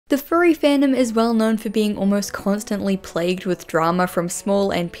The furry fandom is well known for being almost constantly plagued with drama, from small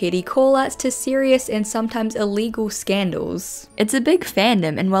and petty callouts to serious and sometimes illegal scandals. It's a big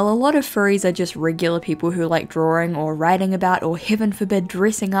fandom, and while a lot of furries are just regular people who like drawing or writing about or heaven forbid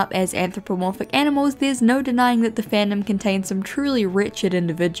dressing up as anthropomorphic animals, there's no denying that the fandom contains some truly wretched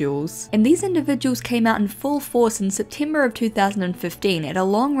individuals. And these individuals came out in full force in September of 2015 at a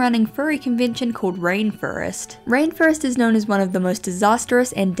long-running furry convention called Rainfurrest. Rainfurrest is known as one of the most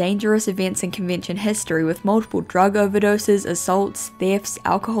disastrous and dangerous events in convention history, with multiple drug overdoses, assaults, thefts,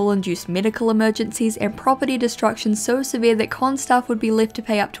 alcohol-induced medical emergencies, and property destruction so severe that con staff would be left to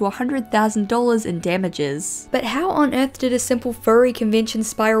pay up to $100,000 in damages. But how on earth did a simple furry convention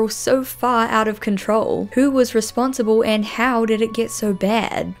spiral so far out of control? Who was responsible, and how did it get so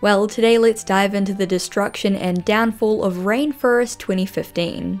bad? Well, today let's dive into the destruction and downfall of Rainfurrest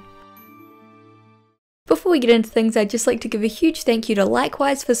 2015. Before we get into things, I'd just like to give a huge thank you to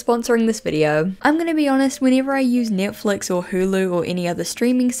Likewise for sponsoring this video. I'm gonna be honest, whenever I use Netflix or Hulu or any other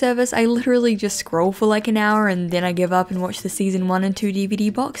streaming service, I literally just scroll for like an hour and then I give up and watch the season 1 and 2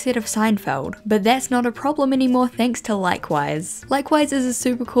 DVD box set of Seinfeld. But that's not a problem anymore thanks to Likewise. Likewise is a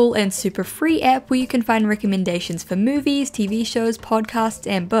super cool and super free app where you can find recommendations for movies, TV shows, podcasts,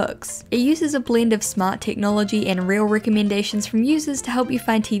 and books. It uses a blend of smart technology and real recommendations from users to help you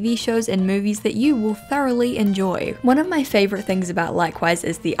find TV shows and movies that you will thoroughly enjoy. One of my favorite things about Likewise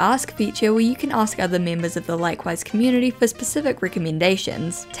is the Ask feature, where you can ask other members of the Likewise community for specific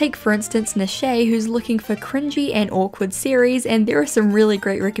recommendations. Take for instance Nashay, who's looking for cringy and awkward series, and there are some really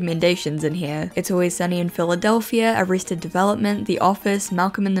great recommendations in here. It's Always Sunny in Philadelphia, Arrested Development, The Office,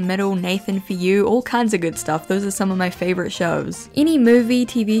 Malcolm in the Middle, Nathan for You, all kinds of good stuff. Those are some of my favorite shows. Any movie,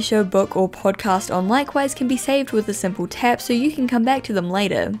 TV show, book, or podcast on Likewise can be saved with a simple tap, so you can come back to them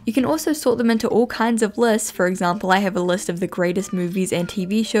later. You can also sort them into all kinds of lists. For example, I have a list of the greatest movies and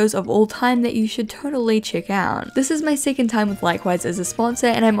TV shows of all time that you should totally check out. This is my second time with Likewise as a sponsor,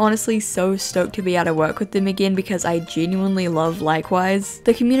 and I'm honestly so stoked to be able to work with them again because I genuinely love Likewise.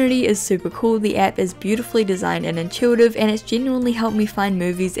 The community is super cool, the app is beautifully designed and intuitive, and it's genuinely helped me find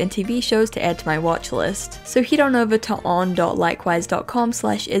movies and TV shows to add to my watch list. So head on over to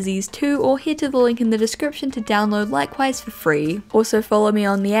on.likewise.com/izzies2 or head to the link in the description to download Likewise for free. Also follow me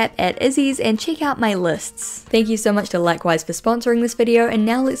on the app at Izzies and check out my lists. Thank you so much to Likewise for sponsoring this video, and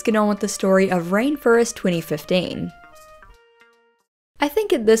now let's get on with the story of Rainfurrest 2015. I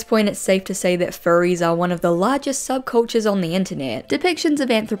think at this point it's safe to say that furries are one of the largest subcultures on the internet. Depictions of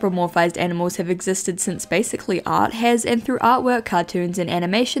anthropomorphized animals have existed since basically art has, and through artwork, cartoons, and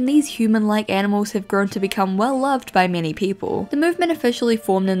animation, these human-like animals have grown to become well loved by many people. The movement officially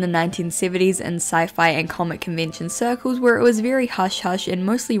formed in the 1970s in sci-fi and comic convention circles, where it was very hush-hush and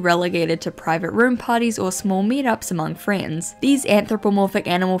mostly relegated to private room parties or small meetups among friends. These anthropomorphic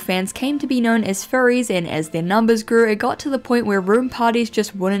animal fans came to be known as furries, and as their numbers grew, it got to the point where room parties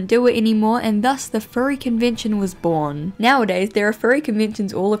just wouldn't do it anymore, and thus the furry convention was born. Nowadays, there are furry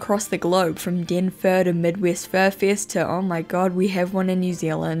conventions all across the globe, from Denver to Midwest Fur Fest to, oh my god, we have one in New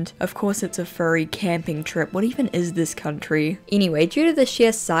Zealand. Of course it's a furry camping trip. What even is this country? Anyway, due to the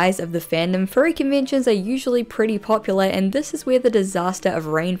sheer size of the fandom, furry conventions are usually pretty popular, and this is where the disaster of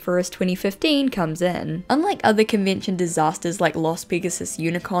Rainfurrest 2015 comes in. Unlike other convention disasters like Los Pegasus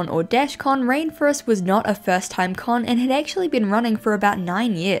Unicon or DashCon, Rainfurrest was not a first-time con and had actually been running for about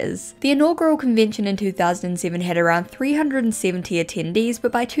 9 years. The inaugural convention in 2007 had around 370 attendees,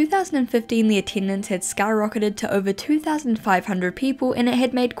 but by 2015 the attendance had skyrocketed to over 2,500 people, and it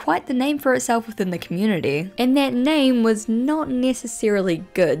had made quite the name for itself within the community. And that name was not necessarily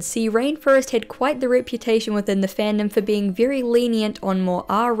good. See, Rainfurrest had quite the reputation within the fandom for being very lenient on more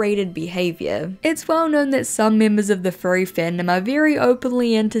R-rated behavior. It's well known that some members of the furry fandom are very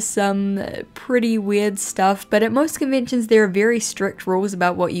openly into some pretty weird stuff, but at most conventions there are very strict rules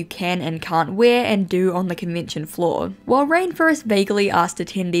about what you can and can't wear and do on the convention floor. While Rainfurrest vaguely asked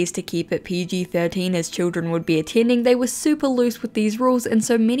attendees to keep it PG-13 as children would be attending, they were super loose with these rules, and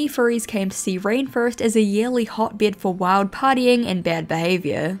so many furries came to see Rainfurrest as a yearly hotbed for wild partying and bad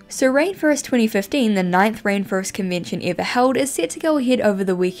behavior. So Rainfurrest 2015, the 9th Rainfurrest convention ever held, is set to go ahead over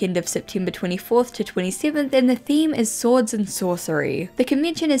the weekend of September 24th to 27th, and the theme is swords and sorcery. The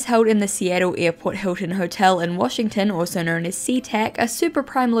convention is held in the Seattle Airport Hilton Hotel in Washington, also known as SeaTac, pack, a super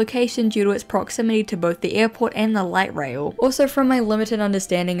prime location due to its proximity to both the airport and the light rail. Also, from my limited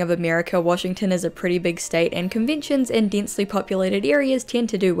understanding of America, Washington is a pretty big state and conventions in densely populated areas tend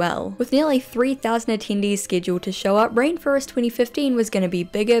to do well. With nearly 3,000 attendees scheduled to show up, Rainfurrest 2015 was going to be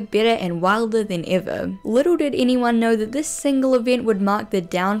bigger, better, and wilder than ever. Little did anyone know that this single event would mark the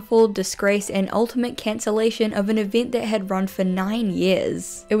downfall, disgrace, and ultimate cancellation of an event that had run for 9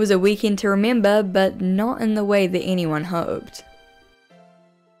 years. It was a weekend to remember, but not in the way that anyone hoped.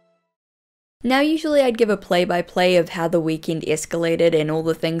 Now, usually I'd give a play-by-play of how the weekend escalated and all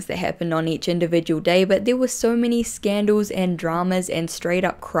the things that happened on each individual day, but there were so many scandals and dramas and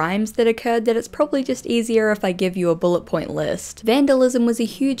straight-up crimes that occurred that it's probably just easier if I give you a bullet point list. Vandalism was a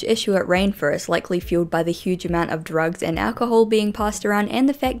huge issue at Rainfurrest, likely fueled by the huge amount of drugs and alcohol being passed around and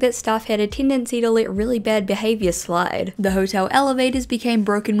the fact that staff had a tendency to let really bad behavior slide. The hotel elevators became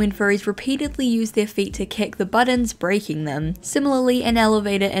broken when furries repeatedly used their feet to kick the buttons, breaking them. Similarly, an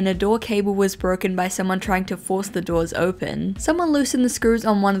elevator and a door cable was broken by someone trying to force the doors open. Someone loosened the screws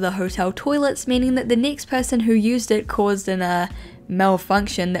on one of the hotel toilets, meaning that the next person who used it caused an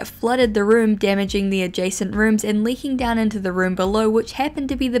malfunction that flooded the room, damaging the adjacent rooms and leaking down into the room below, which happened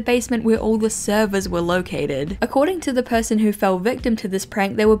to be the basement where all the servers were located. According to the person who fell victim to this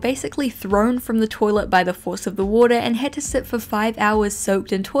prank, they were basically thrown from the toilet by the force of the water and had to sit for 5 hours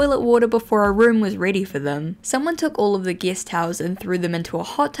soaked in toilet water before a room was ready for them. Someone took all of the guest towels and threw them into a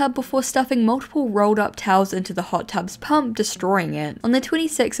hot tub before stuffing multiple rolled up towels into the hot tub's pump, destroying it. On the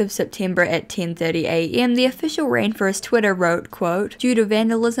 26th of September at 10:30 AM, the official Rainfurrest Twitter wrote, quote, "Due to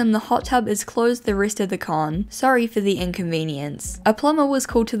vandalism, the hot tub is closed the rest of the con. Sorry for the inconvenience." A plumber was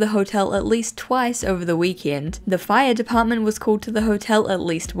called to the hotel at least twice over the weekend. The fire department was called to the hotel at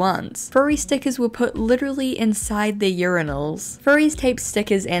least once. Furry stickers were put literally inside their urinals. Furries taped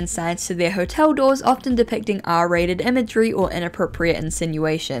stickers and signs to their hotel doors, often depicting R-rated imagery or inappropriate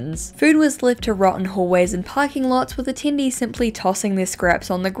insinuations. Food was left to rot in hallways and parking lots, with attendees simply tossing their scraps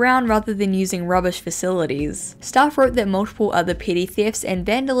on the ground rather than using rubbish facilities. Staff wrote that multiple other petty thefts and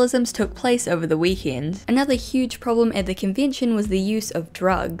vandalisms took place over the weekend. Another huge problem at the convention was the use of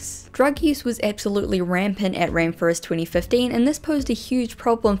drugs. Drug use was absolutely rampant at Rainfurrest 2015, and this posed a huge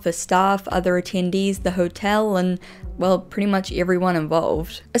problem for staff, other attendees, the hotel, and well, pretty much everyone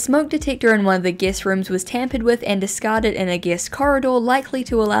involved. A smoke detector in one of the guest rooms was tampered with and discarded in a guest corridor, likely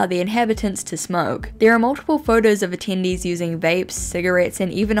to allow the inhabitants to smoke. There are multiple photos of attendees using vapes, cigarettes,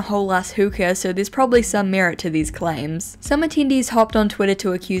 and even a whole ass hookah, so there's probably some merit to these claims. Some attendees hopped on Twitter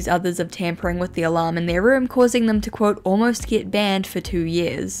to accuse others of tampering with the alarm in their room, causing them to, quote, almost get banned for 2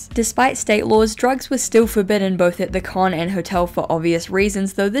 years. Despite state laws, drugs were still forbidden both at the con and hotel for obvious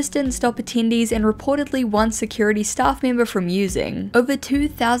reasons, though this didn't stop attendees and reportedly one security staff member from using. Over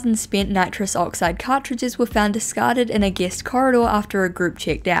 2,000 spent nitrous oxide cartridges were found discarded in a guest corridor after a group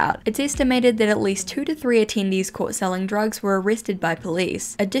checked out. It's estimated that at least 2 to 3 attendees caught selling drugs were arrested by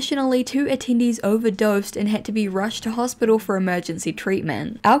police. Additionally, 2 attendees overdosed and had to be rushed to hospital for emergency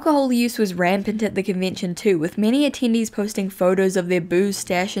treatment. Alcohol use was rampant at the convention too, with many attendees posting photos of their booze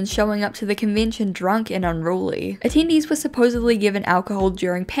stash and showing up to the convention drunk and unruly. Attendees were supposedly given alcohol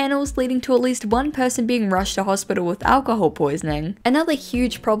during panels, leading to at least one person being rushed to hospital with alcohol poisoning. Another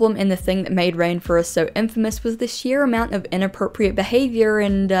huge problem, and the thing that made Rainfurrest so infamous, was the sheer amount of inappropriate behavior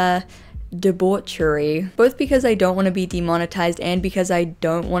and debauchery. Both because I don't want to be demonetized and because I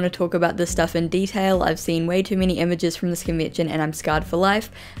don't want to talk about this stuff in detail. I've seen way too many images from this convention and I'm scarred for life.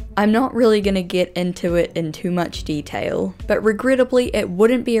 I'm not really gonna get into it in too much detail, but regrettably it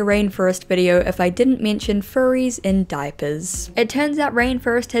wouldn't be a Rainfurrest video if I didn't mention furries in diapers. It turns out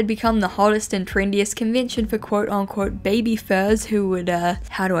Rainfurrest had become the hottest and trendiest convention for quote unquote baby furs who would,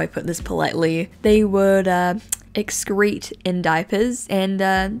 how do I put this politely? They would, excrete in diapers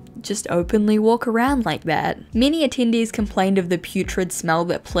and just openly walk around like that. Many attendees complained of the putrid smell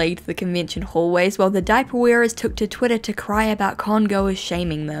that plagued the convention hallways, while the diaper wearers took to Twitter to cry about con-goers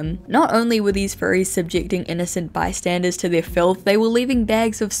shaming them. Not only were these furries subjecting innocent bystanders to their filth, they were leaving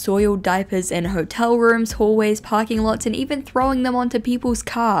bags of soiled diapers in hotel rooms, hallways, parking lots, and even throwing them onto people's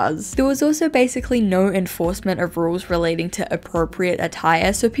cars. There was also basically no enforcement of rules relating to appropriate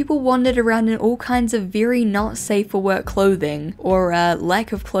attire, so people wandered around in all kinds of very not safe for work clothing, or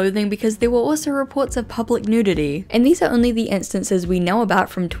lack of clothing, because there were also reports of public nudity. And these are only the instances we know about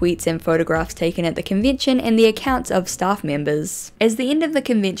from tweets and photographs taken at the convention and the accounts of staff members. As the end of the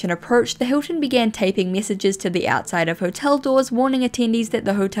convention approached, the Hilton began taping messages to the outside of hotel doors warning attendees that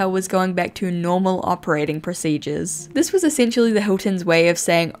the hotel was going back to normal operating procedures. This was essentially the Hilton's way of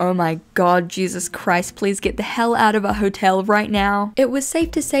saying, oh my god, Jesus Christ, please get the hell out of our hotel right now. It was safe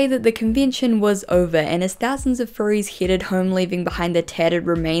to say that the convention was over, and as thousands thousands of furries headed home, leaving behind the tattered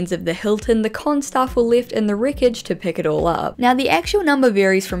remains of the Hilton, the con staff were left in the wreckage to pick it all up. Now, the actual number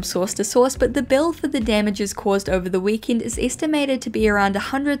varies from source to source, but the bill for the damages caused over the weekend is estimated to be around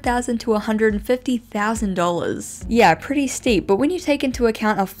 $100,000 to $150,000. Yeah, pretty steep, but when you take into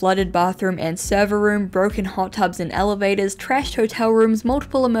account a flooded bathroom and server room, broken hot tubs and elevators, trashed hotel rooms,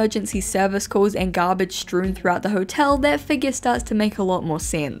 multiple emergency service calls, and garbage strewn throughout the hotel, that figure starts to make a lot more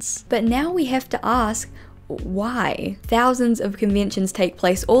sense. But now we have to ask, why? Thousands of conventions take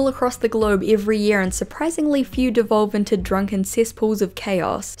place all across the globe every year, and surprisingly few devolve into drunken cesspools of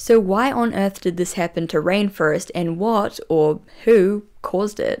chaos. So why on earth did this happen to Rainfurrest, and what, or who,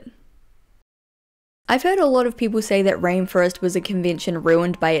 caused it? I've heard a lot of people say that Rainfurrest was a convention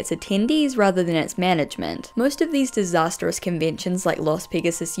ruined by its attendees rather than its management. Most of these disastrous conventions like Los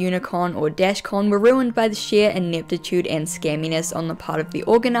Pegasus Unicon or DashCon were ruined by the sheer ineptitude and scamminess on the part of the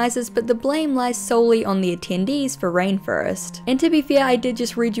organizers, but the blame lies solely on the attendees for Rainfurrest. And to be fair, I did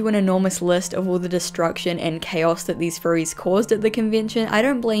just read you an enormous list of all the destruction and chaos that these furries caused at the convention. I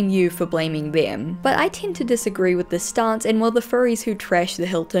don't blame you for blaming them. But I tend to disagree with this stance, and while the furries who trashed the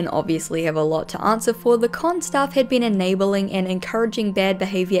Hilton obviously have a lot to answer for, the con staff had been enabling and encouraging bad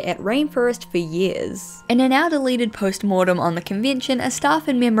behavior at Rainfurrest for years. In a now deleted post-mortem on the convention, a staff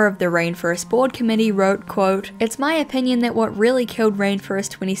and member of the Rainfurrest board committee wrote, quote, "It's my opinion that what really killed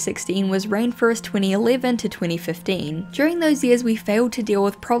Rainfurrest 2016 was Rainfurrest 2011 to 2015. During those years we failed to deal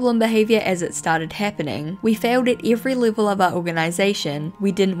with problem behavior as it started happening. We failed at every level of our organization.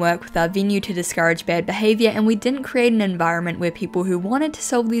 We didn't work with our venue to discourage bad behavior, and we didn't create an environment where people who wanted to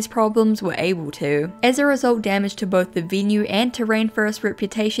solve these problems were able to. As a result, damage to both the venue and to Rainfurrest's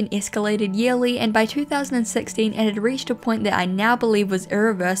reputation escalated yearly, and by 2016 it had reached a point that I now believe was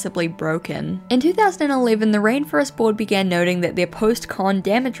irreversibly broken." In 2011, the Rainfurrest board began noting that their post-con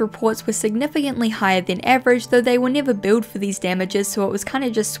damage reports were significantly higher than average, though they were never billed for these damages, so it was kind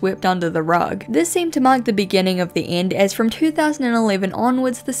of just swept under the rug. This seemed to mark the beginning of the end, as from 2011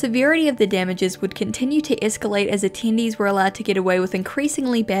 onwards, the severity of the damages would continue to escalate as attendees were allowed to get away with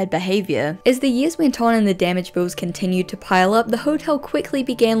increasingly bad behavior. As the years went on and the damage bills continued to pile up, the hotel quickly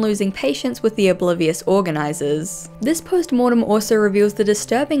began losing patience with the oblivious organizers. This post-mortem also reveals the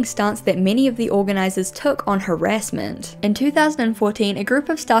disturbing stance that many of the organizers took on harassment. In 2014, a group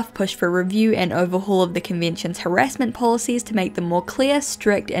of staff pushed for review and overhaul of the convention's harassment policies to make them more clear,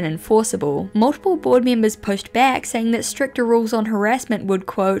 strict, and enforceable. Multiple board members pushed back, saying that stricter rules on harassment would,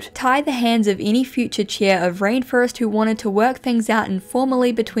 quote, "tie the hands of any future chair of Rainfurrest who wanted to work things out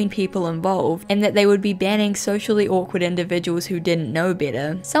informally between people involved, and that they would be banning socially awkward individuals who didn't know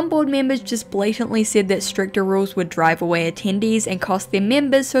better." Some board members just blatantly said that stricter rules would drive away attendees and cost their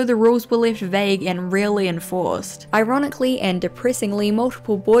members, so the rules were left vague and rarely enforced. Ironically and depressingly,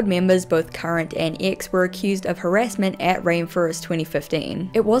 multiple board members, both current and ex, were accused of harassment at Rainfurrest 2015.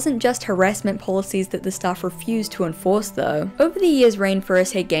 It wasn't just harassment policies that the staff refused to enforce though. Over the years,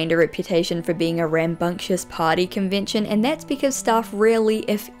 Rainfurrest had gained a reputation for being a rambunctious party convention, and that's because staff rarely,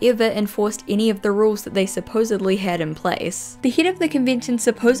 if ever, enforced any of the rules that they supposedly had in place. The head of the convention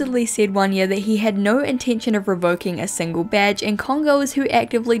supposedly said one year that he had no intention of revoking a single badge, and congoers who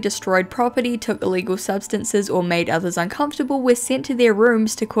actively destroyed property, took illegal substances, or made others uncomfortable were sent to their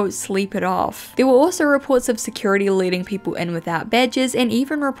rooms to, quote, sleep it off. There were also reports of security letting people in without badges, and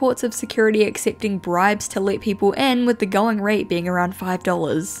even reports of security accepting bribes to let people in, with the going rate being around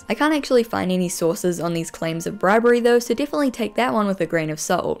 $5. I can't actually find any sources on these claims of bribery though, so definitely take that one with a grain of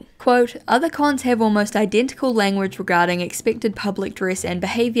salt. Quote, "Other cons have almost identical language regarding expected public dress and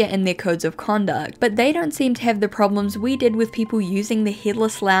behavior in their codes of conduct, but they don't seem to have the problems we did with people using the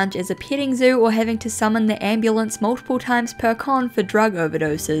headless lounge as a petting zoo or having to summon the ambulance multiple times per con for drug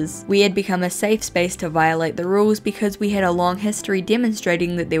overdoses. We had become a safe space to violate the rules because we had a long history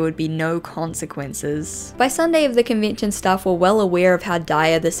demonstrating that there would be no consequences." By Sunday of the convention, staff were well aware of how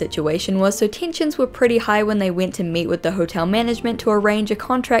dire the situation was, so tensions were pretty high when they went to meet with the hotel management to arrange a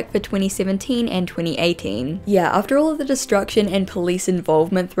contract for 2017 and 2018. Yeah, after all of the destruction and police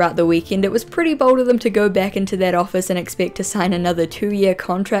involvement throughout the weekend, it was pretty bold of them to go back into that office and expect to sign another 2-year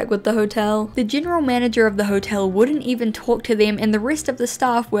contract with the hotel. The general manager of the hotel wouldn't even talk to them, and the rest of the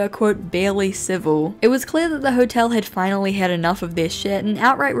staff were, quote, barely civil. It was clear that the hotel had finally had enough of their shit and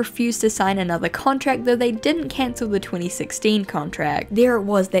outright refused to sign another contract, though they didn't cancel the 2016 contract. There it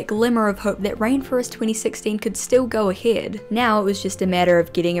was, that glimmer of hope that Rainfurrest 2016 could still go ahead. Now it was just a matter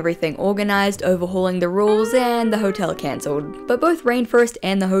of getting everything organized, overhauling the rules, and the hotel cancelled. But both Rainfurrest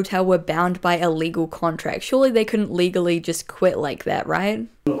and the hotel were bound by a legal contract. Surely they couldn't legally just quit like that, right?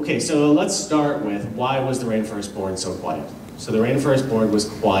 Okay, so let's start with why was the Rainfurrest board so quiet? So the Rainfurrest board was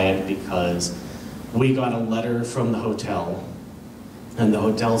quiet because we got a letter from the hotel, and the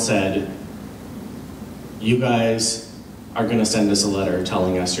hotel said, you guys are going to send us a letter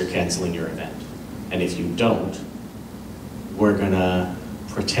telling us you're canceling your event. And if you don't, we're going to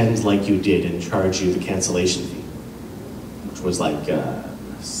pretend like you did and charge you the cancellation fee, which was like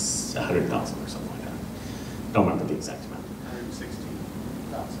 $100,000 or something like that. Don't remember the exact amount.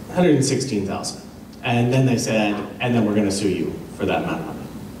 116,000. And then they said, and then we're going to sue you for that amount of money.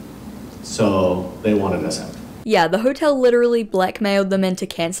 So they wanted us out. Yeah, the hotel literally blackmailed them into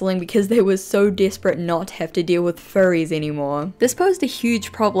cancelling because they were so desperate not to have to deal with furries anymore. This posed a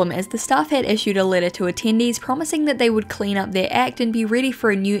huge problem as the staff had issued a letter to attendees promising that they would clean up their act and be ready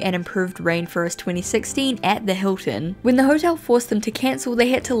for a new and improved Rainfurrest 2016 at the Hilton. When the hotel forced them to cancel, they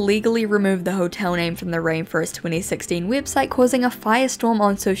had to legally remove the hotel name from the Rainfurrest 2016 website, causing a firestorm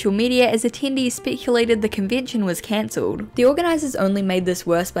on social media as attendees speculated the convention was cancelled. The organisers only made this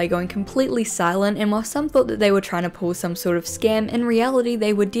worse by going completely silent, and while some thought that they were trying to pull some sort of scam, in reality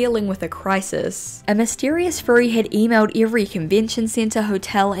they were dealing with a crisis. A mysterious furry had emailed every convention centre,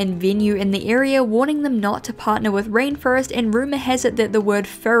 hotel and venue in the area warning them not to partner with Rainfurrest, and rumour has it that the word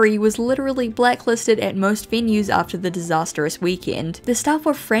furry was literally blacklisted at most venues after the disastrous weekend. The staff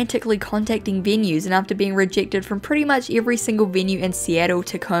were frantically contacting venues, and after being rejected from pretty much every single venue in Seattle,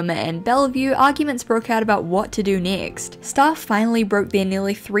 Tacoma and Bellevue, arguments broke out about what to do next. Staff finally broke their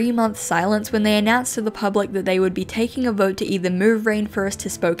nearly 3-month silence when they announced to the public that they would be taking a vote to either move Rainfurrest to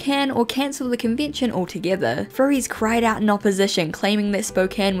Spokane or cancel the convention altogether. Furries cried out in opposition, claiming that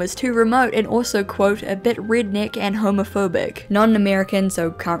Spokane was too remote and also, quote, a bit redneck and homophobic. Not an American, so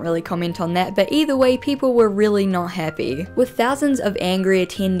can't really comment on that, but either way, people were really not happy. With thousands of angry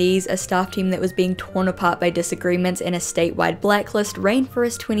attendees, a staff team that was being torn apart by disagreements, and a statewide blacklist,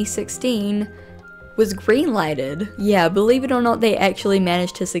 Rainfurrest 2016 was greenlighted. Yeah, believe it or not, they actually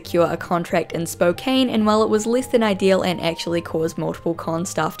managed to secure a contract in Spokane, and while it was less than ideal and actually caused multiple con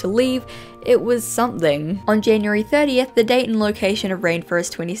staff to leave, it was something. On January 30th, the date and location of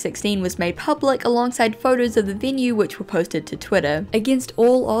Rainfurrest 2016 was made public alongside photos of the venue, which were posted to Twitter. Against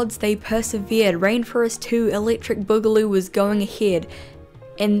all odds, they persevered. Rainfurrest 2 Electric Boogaloo was going ahead.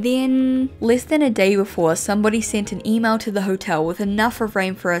 And then, less than a day before, somebody sent an email to the hotel with enough of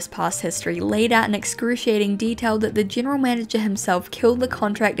Rainfurrest's past history laid out in excruciating detail that the general manager himself killed the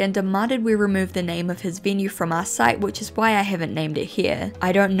contract and demanded we remove the name of his venue from our site, which is why I haven't named it here.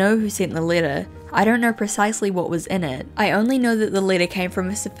 I don't know who sent the letter. I don't know precisely what was in it. I only know that the letter came from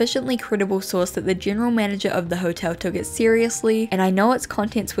a sufficiently credible source that the general manager of the hotel took it seriously, and I know its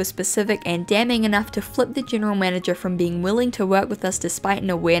contents were specific and damning enough to flip the general manager from being willing to work with us despite an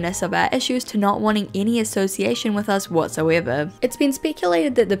awareness of our issues to not wanting any association with us whatsoever. It's been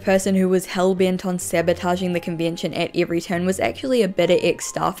speculated that the person who was hell-bent on sabotaging the convention at every turn was actually a bitter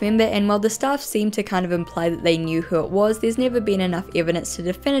ex-staff member, and while the staff seemed to kind of imply that they knew who it was, there's never been enough evidence to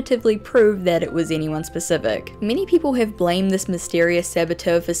definitively prove that it was anyone specific. Many people have blamed this mysterious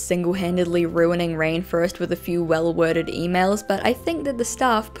saboteur for single-handedly ruining Rainfurrest with a few well-worded emails, but I think that the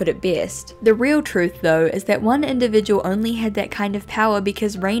staff put it best. The real truth, though, is that one individual only had that kind of power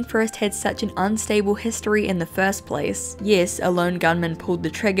because Rainfurrest had such an unstable history in the first place. Yes, a lone gunman pulled the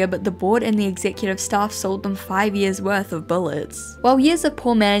trigger, but the board and the executive staff sold them 5 years worth of bullets. While years of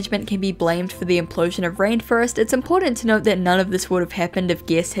poor management can be blamed for the implosion of Rainfurrest, it's important to note that none of this would have happened if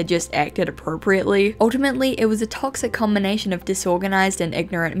guests had just acted appropriately. Ultimately, it was a toxic combination of disorganized and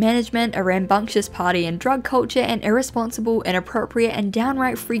ignorant management, a rambunctious party and drug culture, and irresponsible, inappropriate, and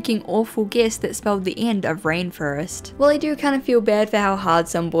downright freaking awful guests that spelled the end of Rainfurrest. While I do kind of feel bad for how hard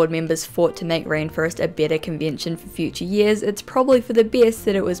some board members fought to make Rainfurrest a better convention for future years, it's probably for the best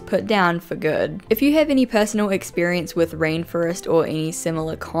that it was put down for good. If you have any personal experience with Rainfurrest or any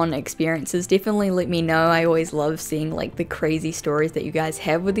similar con experiences, definitely let me know. I always love seeing like the crazy stories that you guys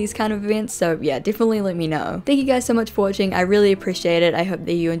have with these kind of events, so yeah, definitely let me know. Thank you guys so much for watching, I really appreciate it. I hope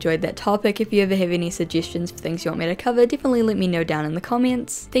that you enjoyed that topic. If you ever have any suggestions for things you want me to cover, definitely let me know down in the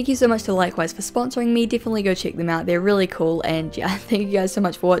comments. Thank you so much to Likewise for sponsoring me, definitely go check them out, they're really cool, and yeah, thank you guys so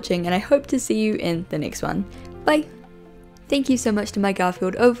much for watching, and I hope to see you in the next one. Bye! Thank you so much to my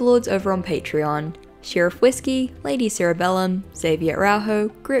Garfield overlords over on Patreon. Sheriff Whiskey, Lady Cerebellum, Xavier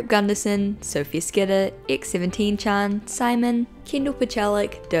Rauho, Grip Gunderson, Sophia Skidder, X17chan, Simon, Kendall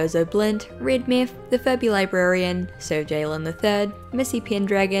Pachalik, Dozo Blint, Red Meth, The Furby Librarian, Sir Jalen III, Missy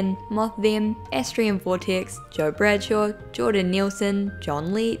Pendragon, Moth Them, Astrium Vortex, Joe Bradshaw, Jordan Nielsen,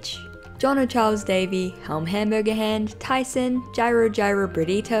 John Leach, John Charles Davey, Helm Hamburger Hand, Tyson, Gyro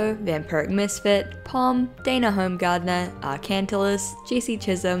Bredito, Vampiric Misfit, Pom, Dana Homegardner, Arcantilus, Jesse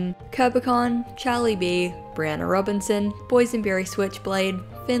Chisholm, Curbicon, Charlie B, Brianna Robinson, Boysenberry Switchblade,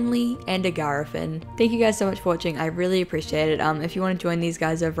 Finley, and Agarafin. Thank you guys so much for watching, I really appreciate it. If you want to join these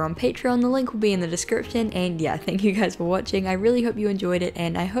guys over on Patreon, the link will be in the description, and yeah, thank you guys for watching. I really hope you enjoyed it,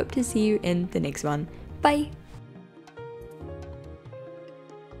 and I hope to see you in the next one. Bye!